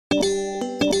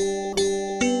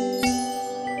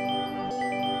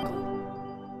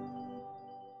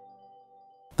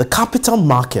capital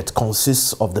market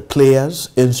consists of the players,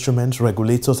 instruments,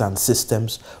 regulators, and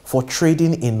systems for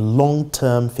trading in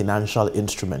long-term financial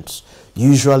instruments,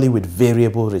 usually with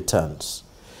variable returns.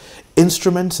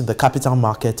 Instruments in the capital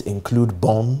market include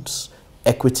bonds,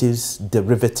 equities,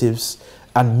 derivatives,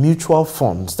 and mutual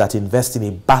funds that invest in a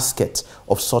basket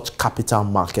of such capital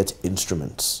market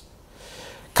instruments.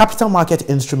 Capital market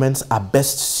instruments are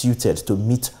best suited to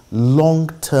meet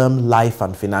long-term life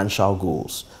and financial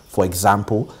goals. For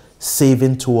example,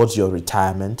 saving towards your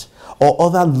retirement or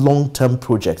other long-term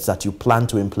projects that you plan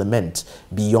to implement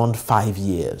beyond 5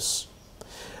 years.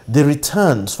 The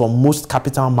returns for most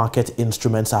capital market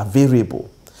instruments are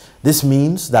variable. This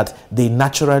means that they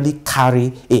naturally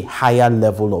carry a higher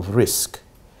level of risk.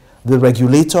 The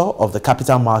regulator of the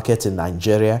capital market in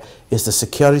Nigeria is the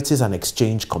Securities and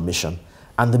Exchange Commission,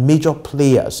 and the major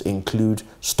players include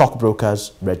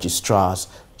stockbrokers, registrars,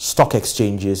 stock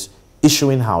exchanges,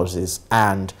 issuing houses,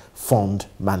 and fund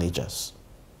managers.